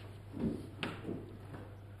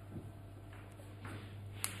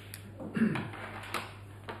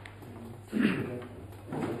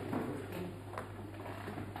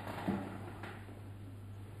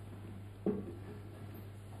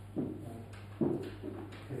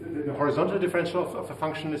the horizontal differential of a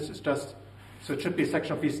function is just, so it should be a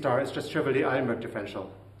section of V star, it's just trivially Eilenberg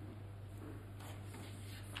differential.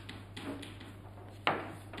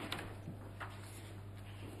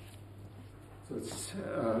 So it's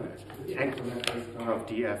the angular dimension of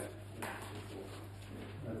df.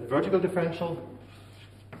 The vertical differential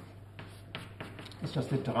is just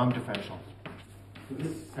the Dram differential. So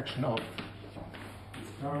this section of V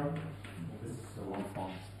star, this is the wrong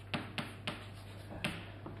form.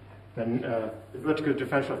 Then the vertical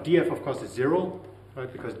differential of df, of course, is 0, right?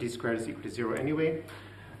 Because d squared is equal to 0 anyway.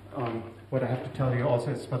 What I have to tell you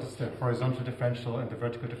also is what is the horizontal differential and the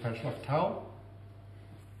vertical differential of tau.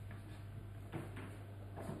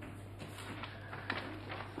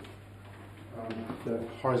 The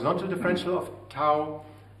horizontal differential of tau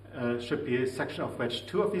should be a section of wedge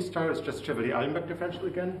 2 of V star. It's just trivially Eilenberg differential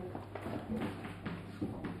again.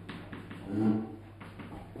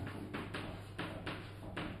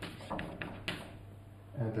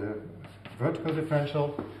 And the vertical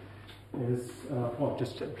differential is,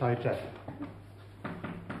 just apply jet.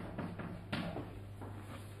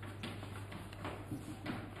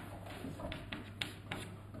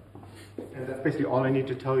 And that's basically all I need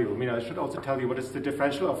to tell you. I mean, I should also tell you what is the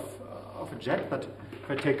differential of a jet, but if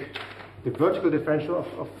I take the vertical differential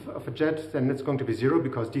of a jet, then it's going to be 0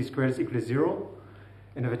 because d squared is equal to 0.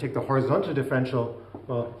 And if I take the horizontal differential,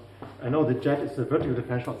 well, I know the jet is the vertical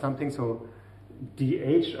differential of something, so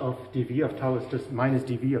dh of dv of tau is just minus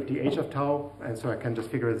dv of dh of tau, and so I can just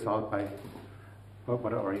figure this out by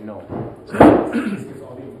what I already know. So this gives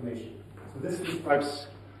all the information. So this describes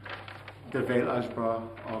the Weil algebra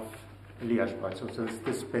of Lie algebra. So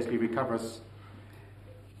this basically recovers,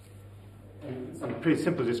 in some pretty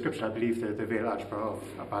simple description, I believe, the Weil algebra of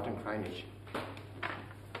Abad and Kreinich.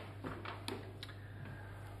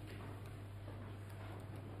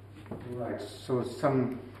 Right, so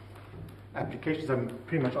some applications. I'm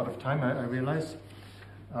pretty much out of time, I realize.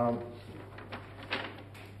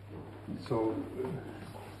 So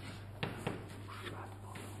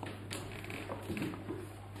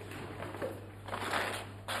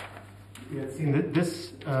we had seen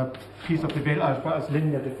this piece of the Weil algebra as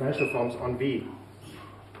linear differential forms on V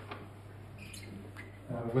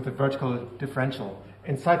with a vertical differential.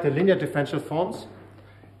 Inside the linear differential forms,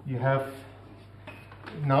 you have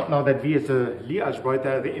now that V is a Lie algebroid,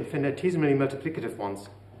 there are the infinitesimally multiplicative ones.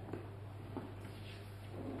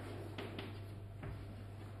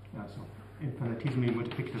 So infinitesimally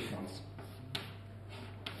multiplicative ones.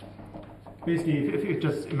 Basically, if you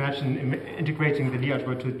just imagine integrating the Lie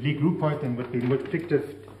algebra to the Lie groupoid, then would be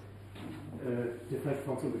multiplicative differential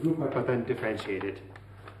forms of the groupoid, but then differentiated.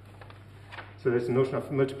 So there's a notion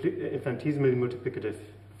of infinitesimally multiplicative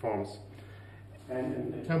forms.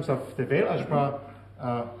 And in terms of the Weil algebra,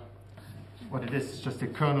 what it is just the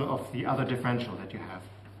kernel of the other differential that you have.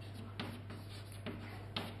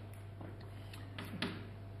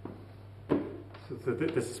 So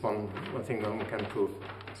this is one thing one can prove.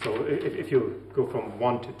 So if you go from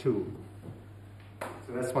 1 to 2,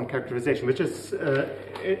 so that's one characterization, which is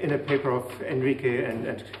in a paper of Enrique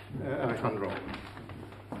and Alejandro.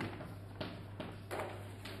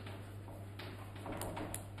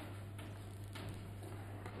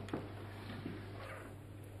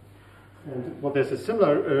 And well, there's a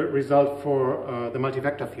similar result for the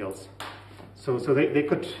multi-vector fields. So they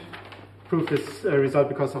could prove this result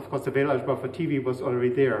because, of course, the Weil algebra for TV was already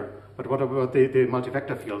there. But what about the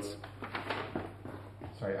multi-vector fields?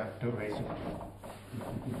 Sorry, I have to erase it.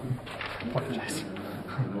 Apologize.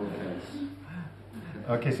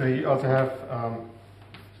 Okay, so you also have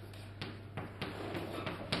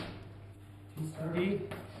V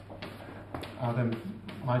are the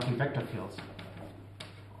multi-vector fields,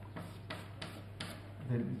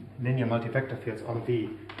 the linear multi-vector fields on V.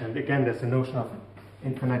 And again, there's a notion of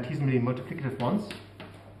infinitesimally multiplicative ones,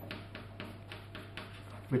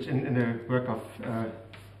 which in the work of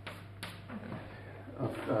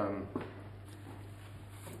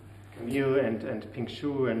Camille and Ping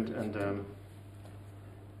Shu and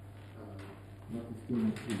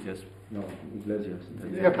Iglesias.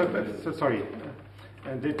 yeah, but so sorry,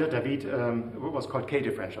 David was called K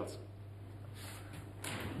differentials.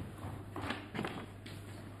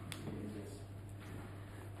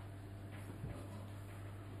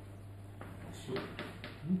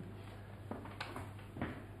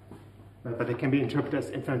 But they can be interpreted as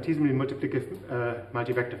infinitesimally multiplicative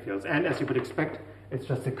multi-vector fields. And as you would expect, it's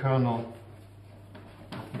just the kernel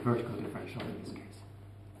of the vertical differential in this case.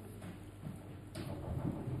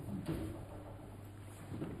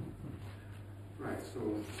 Right, so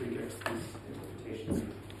we get these interpretations.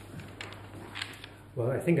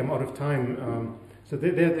 Well, I think I'm out of time. So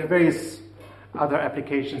there are various other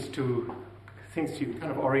applications to things you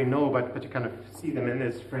kind of already know, but you kind of see them in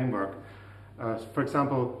this framework. For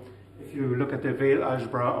example, if you look at the Weil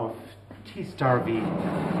algebra of T star V,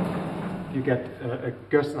 you get a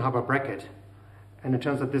Gerstenhaber bracket. And it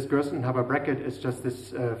turns out this Gerstenhaber bracket is just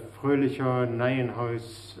this Fröhlicher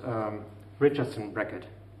Nijenhuis-Richardson bracket.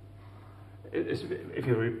 If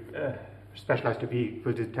you specialize to V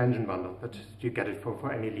equal to tangent bundle, but you get it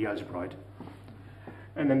for any Lie algebroid.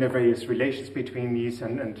 And then there are various relations between these,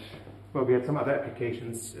 and well, we had some other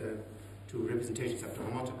applications to representations of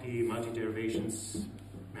homotopy, multi-derivations,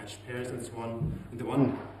 matched pairs, and so on. And the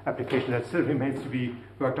one application that still remains to be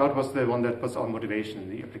worked out was the one that was our motivation,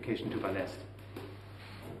 the application to Van Nest.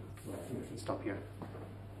 So I think we can stop here.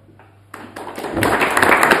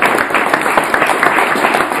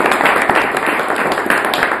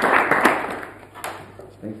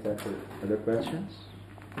 Thanks, Doctor. Other questions?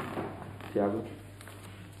 Tiago?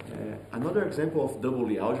 Another example of double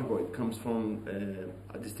Lie algebra, it comes from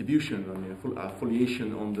a distribution, a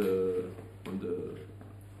foliation on the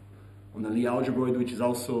Lie algebroid, which is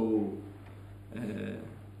also,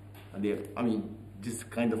 this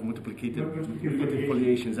kind of multiplicative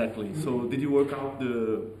foliation, exactly. So, did you work out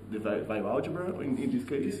the Weil algebra in this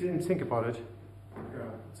case? I didn't think about it.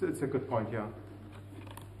 Yeah, it's a good point. Yeah.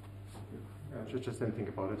 Just didn't think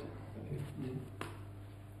about it.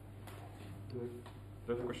 Do you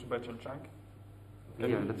have a question by Chen Chang?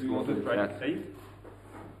 Yeah, let's do you go want to to try that. to say?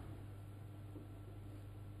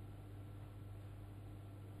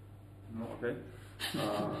 No, okay.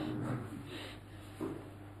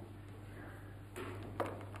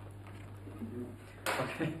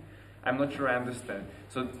 Okay, I'm not sure I understand.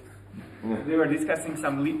 So they were discussing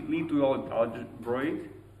some Lie-to algebroid,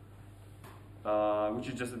 which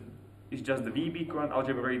is just the VB current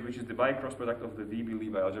algebroid, which is the bi-cross product of the VB Lie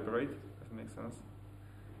by algebroid. Does that make sense?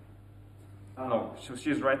 No, so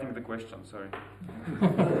she's writing the question. Sorry.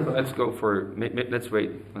 Let's go for. Let's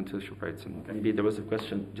wait until she writes. And maybe there was a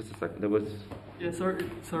question. Just a second. There was. Yeah, sorry.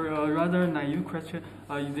 Rather naive question.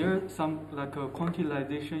 Is there some like a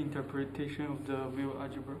quantization interpretation of the Weil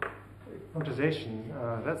algebra? Quantization.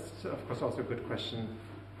 That's of course also a good question.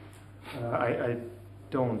 I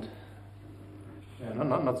don't. Yeah,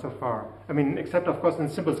 not so far. I mean, except of course in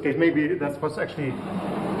simple case. Maybe that's what's actually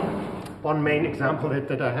one main example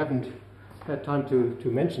that I haven't had time to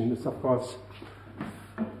mention is, of course,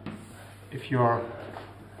 if your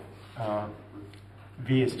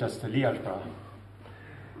V is just a Lie algebra.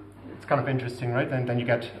 It's kind of interesting, right? And then you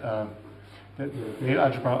get the Weil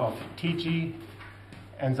algebra of TG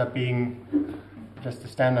ends up being just the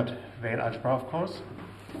standard Weil algebra, of course.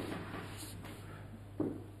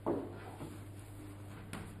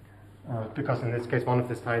 Because in this case, one of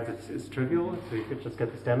the sides is trivial, so you could just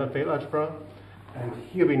get the standard Weil algebra. And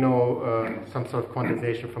here we know some sort of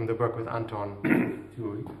quantization from the work with Anton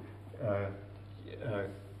to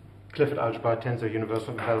Clifford algebra, tensor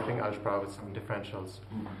universal enveloping algebra with some differentials.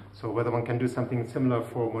 So whether one can do something similar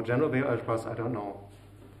for more general Weil algebras, I don't know.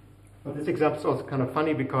 But this example is also kind of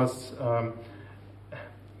funny because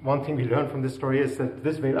one thing we learned from this story is that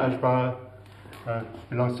this Weil algebra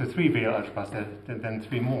belongs to 3 Weil algebras, then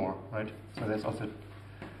 3 more, right? So there's also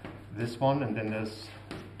this one, and then there's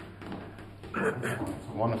so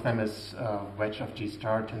one of them is wedge of G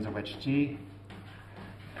star tensor wedge G,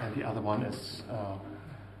 and the other one is what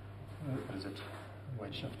is it?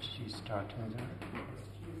 Wedge of G star tensor.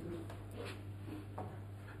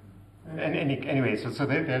 And anyway, so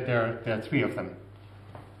there are 3 of them.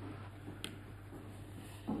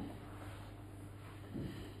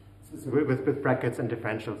 with brackets and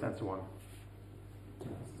differentials and so on.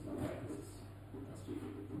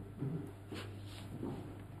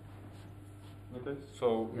 Okay,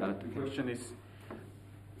 so the question is,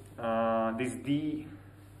 this dh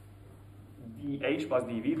plus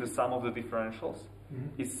dv, the sum of the differentials,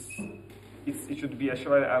 it should be a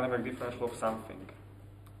Schreier-Eilenberg differential of something.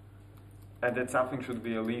 And that something should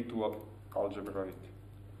be a Lie-2 algebroid.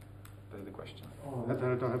 That's the question. Oh, that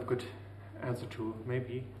I don't have a good answer to,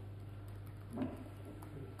 maybe.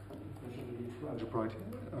 Algebroid.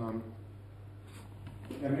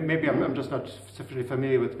 Maybe I'm just not sufficiently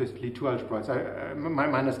familiar with Lie-2 algebroids. My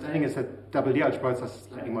understanding is that double Lie algebroids are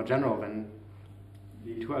slightly more general than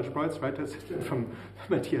Lie-2 algebroids, right? That's from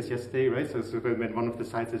Matthias yesterday, right? So when one of the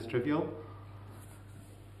sides is trivial.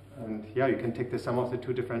 And yeah, you can take the sum of the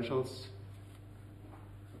two differentials.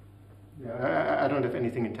 Yeah, I don't have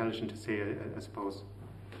anything intelligent to say, I suppose.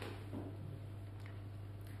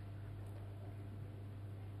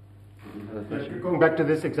 Going back to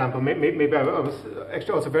this example, maybe I was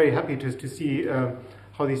actually also very happy to see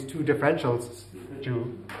how these two differentials that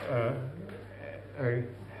you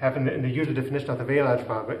have in the usual definition of the Weil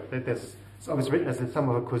algebra, it's always written as the sum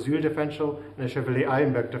of a Koszul differential and a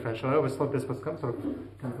Chevalier-Eilenberg differential. I always thought this was kind of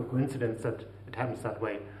a coincidence that it happens that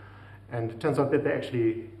way. And it turns out that they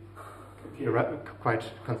actually appear quite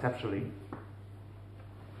conceptually.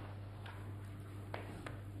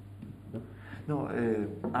 No,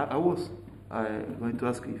 I was going to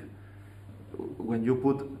ask if when you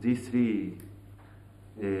put these three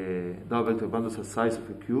double vector bundles as size of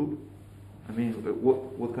a cube, I mean,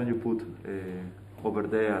 what can you put over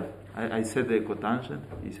there? I said the cotangent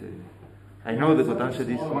is I know the cotangent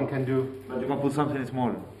is one can do, but you can put something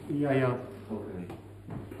small. Yeah. Okay.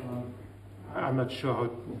 I'm not sure how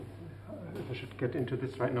I should get into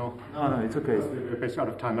this right now. No, it's okay. We're basically out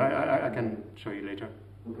of time. I can show you later.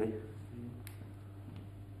 Okay.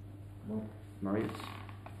 Marius?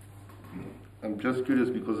 I'm just curious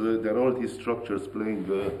because there are all these structures playing,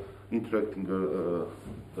 interacting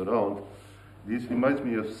around. This reminds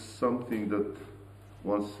me of something that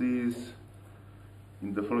one sees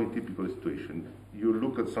in the following typical situation. You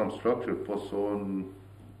look at some structure, Poisson,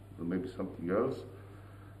 or maybe something else,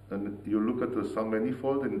 and you look at the sum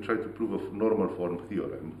manifold and you try to prove a normal form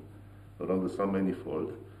theorem around the sum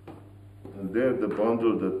manifold. And there the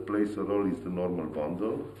bundle that plays a role is the normal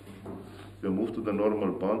bundle. You move to the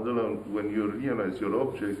normal bundle, and when you realize your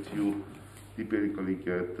object, you typically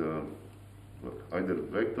get either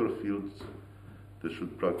vector fields that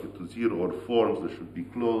should bracket to zero, or forms that should be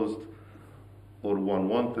closed, or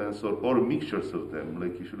 1-1 tensor, or mixtures of them.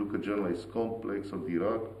 Like if you look at generalized complex or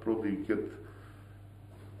Dirac, probably you get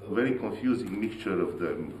a very confusing mixture of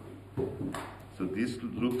them. So this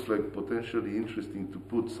looks like potentially interesting to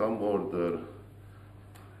put some order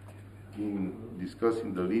in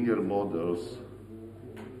discussing the linear models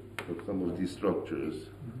of some of these structures.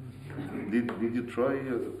 Did you try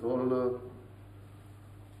at all?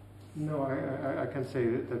 No, I can say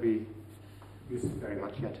that we use it very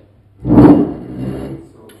much yet.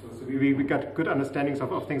 So we got good understandings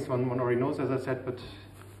of things one already knows, as I said, but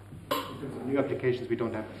in terms of new applications, we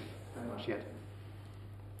don't have that much yet.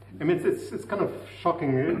 I mean, it's kind of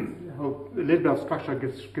shocking how a little bit of structure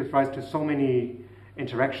gives rise to so many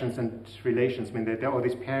interactions and relations. I mean, there are all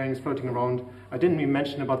these pairings floating around. I didn't even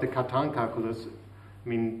mention about the Cartan calculus. I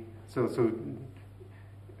mean, so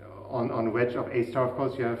on a wedge of A star, of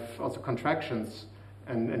course, you have also contractions,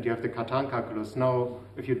 and you have the Cartan calculus. Now,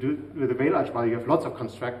 if you do with the Weil algebra, you have lots of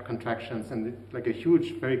contractions and like a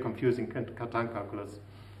huge, very confusing Cartan calculus.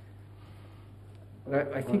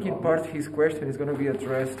 I think in part his question is going to be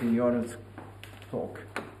addressed in Jonat's talk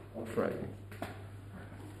on Friday.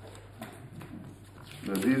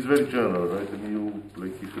 Now, this is very general, right? I mean,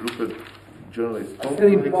 if you look at generalized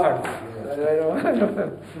complex. In part. I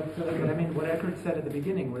mean, what Eckert said at the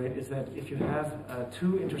beginning, right, is that if you have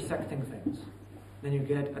two intersecting things, then you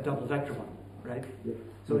get a double vector bundle, right? Yeah.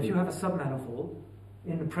 So if you have a submanifold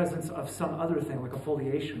in the presence of some other thing, like a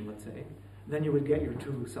foliation, let's say, then you would get your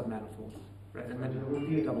two submanifolds, right? And then there would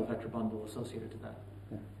be a double vector bundle associated to that.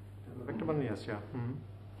 Yeah. Vector bundle, yes, yeah. Mm-hmm.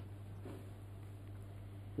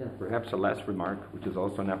 Yeah. Perhaps a last remark, which is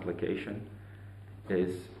also an application,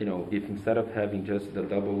 is, if instead of having just the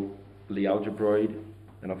double Lie algebroid,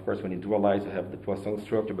 and of course when you dualize you have the Poisson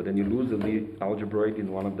structure, but then you lose the Lie algebroid in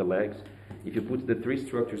one of the legs, if you put the three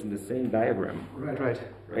structures in the same diagram, right,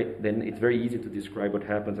 then it's very easy to describe what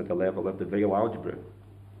happens at the level of the Weil algebra.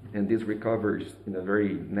 And this recovers in a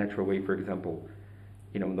very natural way, for example,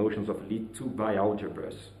 notions of Lie-2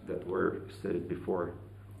 bialgebras that were studied before,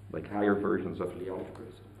 like higher versions of Lie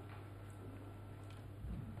algebras.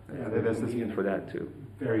 Yeah, there's this for that too.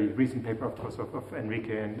 very recent paper, of course, of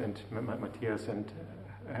Enrique and Matthias and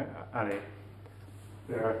Ale.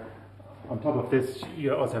 There, on top of this,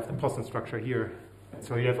 you also have the Poisson structure here.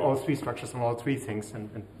 So you have all three structures on all three things, and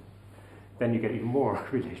then you get even more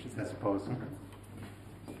relations, I suppose.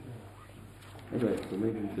 Okay, so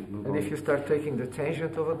maybe we should move on. And if you start taking the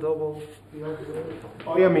tangent of a double,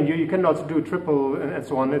 Oh yeah, I mean you can also do a triple and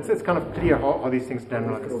so on. It's kind of clear how these things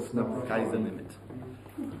generalize. The sky is the limit.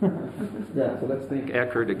 Yeah, so let's think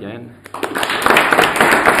accurate again.